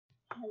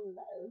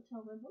Hello to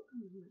all my book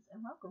members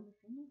and welcome if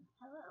you're new.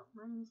 Hello,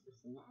 my name is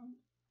Christina and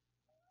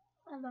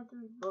I love to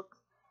read books.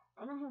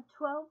 And I have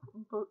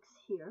 12 books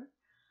here.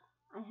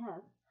 I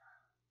have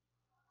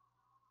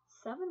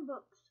 7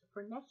 books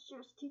for next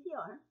year's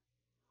TBR.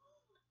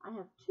 I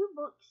have 2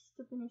 books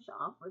to finish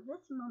off for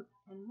this month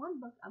and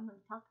 1 book I'm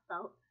going to talk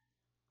about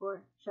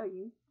show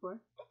you for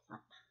next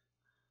month.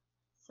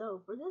 So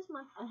for this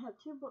month I have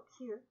 2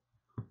 books here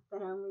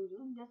that I'm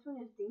reading. This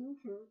one is Dean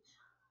Koontz,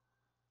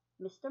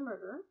 Mr.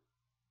 Murder.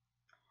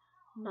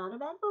 Not a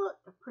bad book,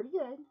 they're pretty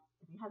good.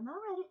 If you have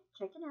not read it,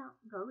 check it out.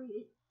 Go read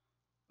it.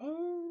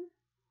 And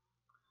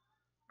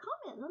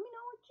comment, let me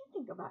know what you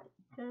think about it.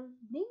 Because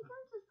Dean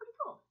Koontz is pretty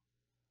cool.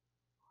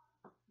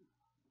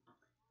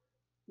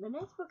 The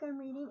next book I'm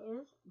reading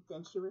is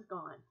Then She Was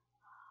Gone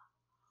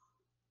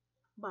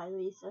by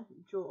Lisa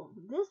Jewell.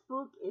 This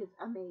book is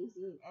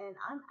amazing and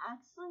I'm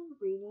actually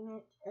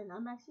reading it and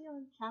I'm actually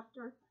on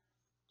chapter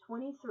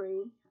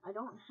 23. I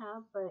don't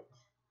have but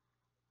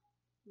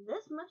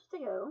this much to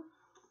go.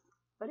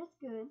 But it's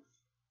good,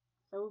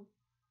 so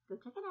go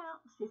check it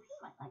out and see if you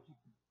might like it.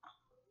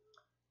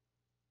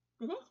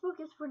 The next book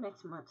is for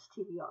next month's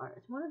TBR.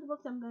 It's one of the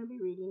books I'm going to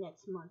be reading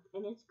next month,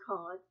 and it's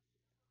called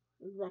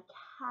The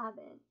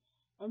Cabin.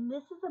 And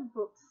this is a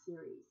book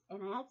series.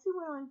 And I actually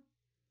went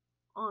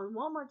on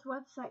Walmart's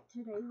website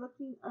today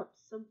looking up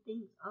some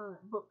things on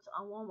books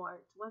on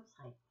Walmart's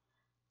website.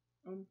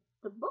 And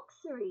the book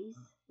series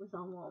was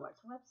on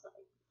Walmart's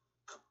website.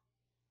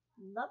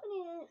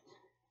 Loving it.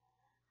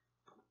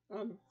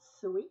 And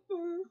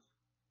sweetness.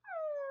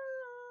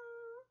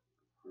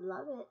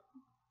 Love it.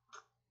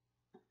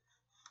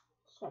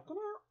 Check it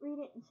out, read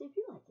it, and see if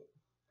you like it.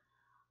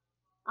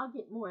 I'll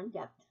get more in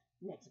depth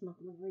next month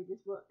when I read this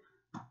book.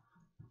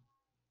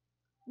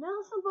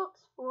 Now some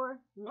books for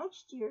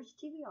next year's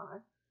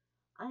TBR.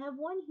 I have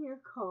one here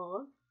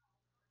called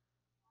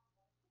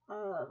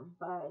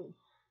by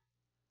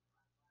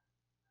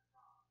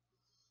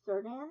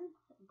Serdan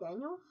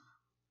Daniels,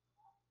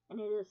 and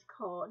it is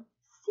called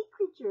Sea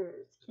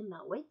Creatures.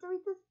 Cannot wait to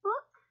read this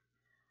book.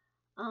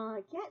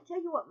 I can't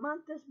tell you what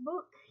month this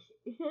book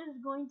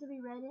is going to be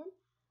read in,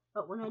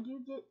 but when I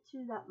do get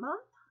to that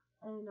month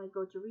and I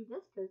go to read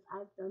this, because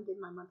I've did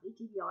my monthly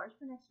TBRs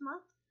for next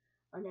month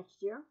or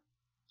next year,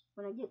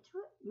 when I get to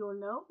it, you'll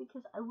know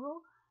because I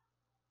will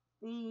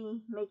be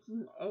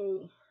making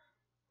a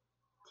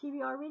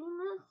TBR reading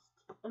list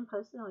and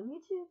post it on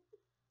YouTube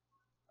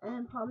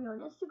and probably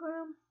on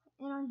Instagram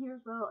and on here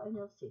as well, and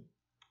you'll see.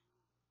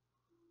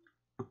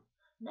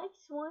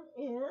 Next one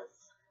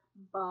is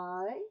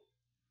by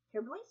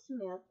Kimberly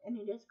Smith, and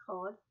it is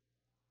called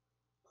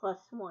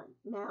Plus One.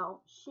 Now,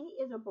 she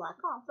is a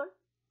Black author,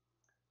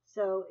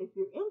 so if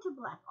you're into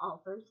Black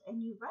authors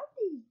and you've read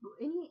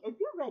if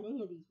you've read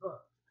any of these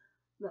books,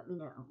 let me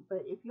know.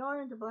 But if you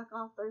are into Black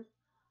authors,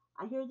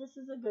 I hear this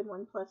is a good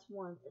one. Plus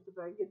One is a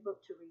very good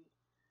book to read.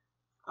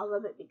 I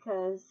love it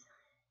because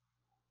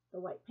the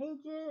white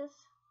pages,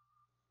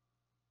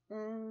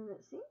 and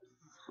it seems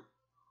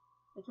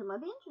like it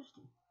might be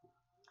interesting.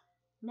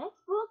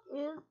 Next book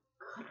is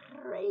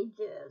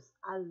Courageous.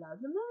 I love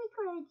the movie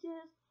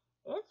Courageous.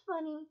 It's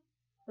funny.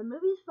 The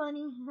movie's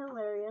funny and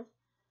hilarious.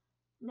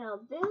 Now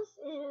this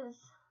is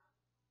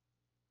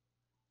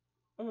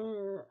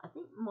in, I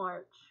think,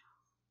 March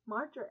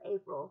or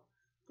April.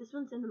 This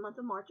one's in the month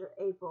of March or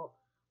April.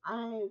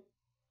 I'm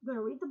going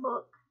to read the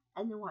book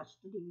and then watch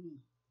the DVD.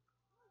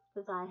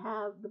 Because I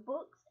have the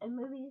books and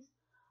movies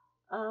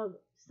of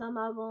some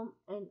of them,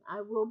 and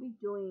I will be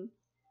doing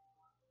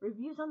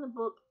reviews on the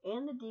book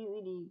and the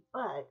DVD,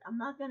 but I'm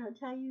not going to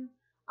tell you.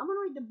 I'm going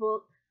to read the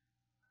book,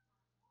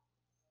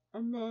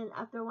 and then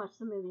after I watch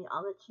the movie,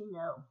 I'll let you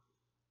know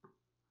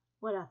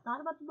what I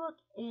thought about the book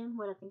and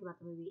what I think about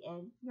the movie.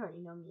 And you already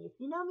know me. If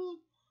you know me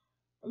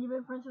and you've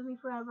been friends with me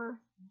forever,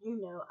 you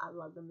know I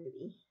love the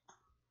movie.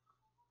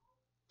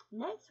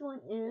 Next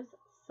one is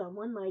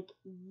Someone Like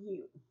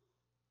You.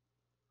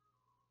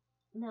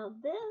 Now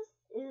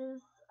this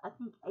is, I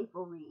think,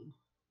 April read.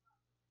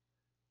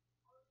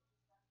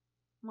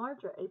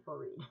 March or April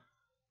read.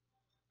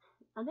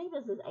 I think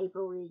this is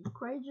April read.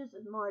 Courageous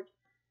is March,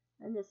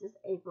 and this is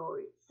April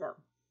read. So,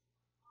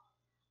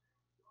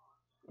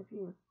 if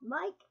you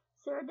like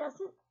Sarah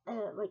Descent,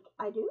 like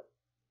I do,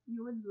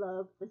 you would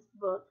love this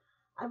book.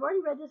 I've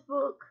already read this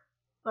book,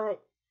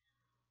 but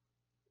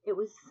it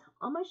was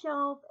on my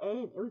shelf,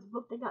 and it was a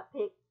book that got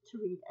picked to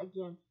read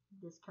again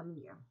this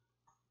coming year.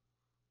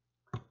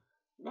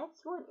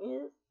 Next one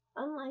is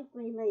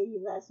Unlikely Lady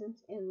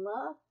Lessons in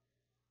Love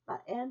by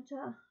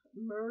Anta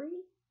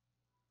Murray,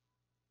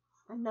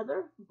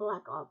 another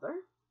Black author,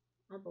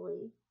 I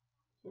believe.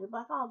 She's a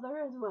Black author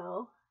as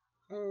well,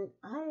 and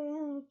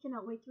I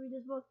cannot wait to read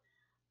this book.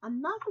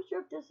 I'm not for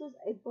sure if this is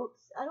a book.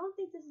 I don't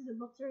think this is a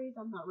book series.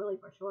 I'm not really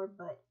for sure,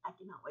 but I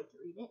cannot wait to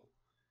read it.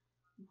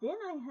 Then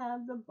I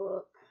have the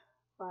book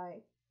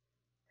by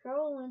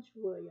Carol Lynch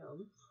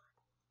Williams,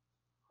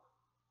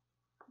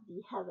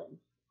 The Heaven.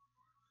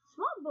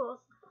 Small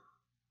book.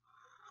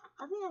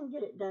 I think I can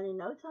get it done in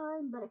no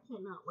time, but I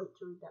cannot wait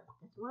to read that book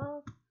as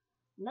well.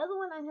 Another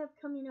one I have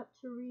coming up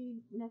to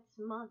read next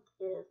month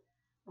is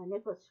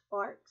Nicholas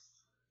Sparks'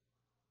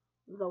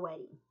 The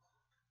Wedding.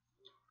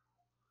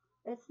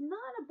 It's not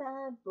a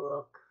bad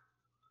book,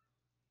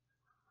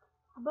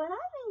 but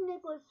I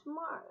think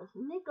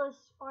Nicholas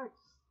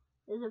Sparks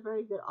is a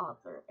very good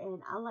author,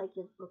 and I like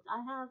his books.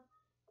 I have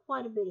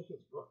quite a bit of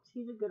his books.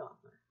 He's a good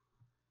author.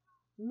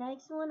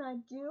 Next one, I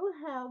do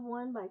have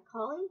one by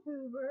Colleen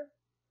Hoover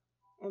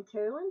and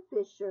Carolyn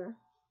Fisher.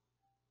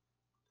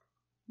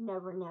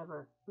 Never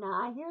Never. Now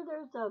I hear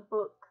there's a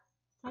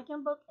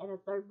second book, and a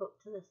third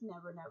book to this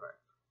Never Never.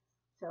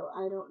 So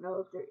I don't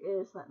know if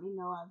there is. Let me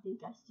know. I think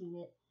I've seen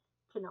it.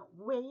 Cannot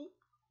wait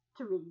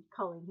to read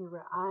Colleen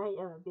Hoover. I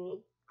am a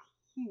big,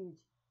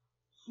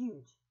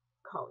 huge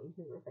Colleen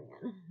Hoover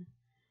fan.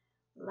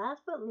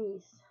 Last but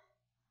least,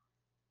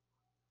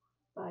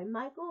 by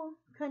Michael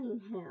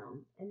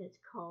Cunningham, and it's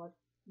called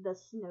The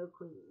Snow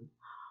Queen.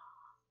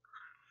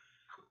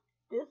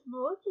 This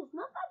book is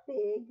not that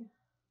big,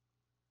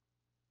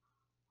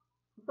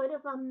 but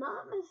if I'm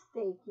not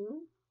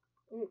mistaken,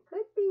 it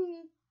could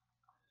be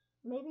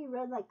maybe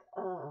read like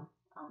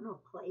I don't know,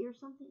 play or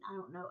something. I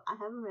don't know. I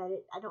haven't read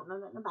it. I don't know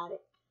nothing about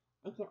it.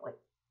 I can't wait.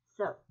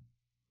 So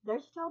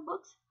there's 12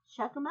 books.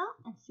 Check them out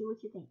and see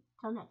what you think.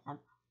 Till next time.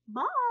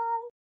 Bye.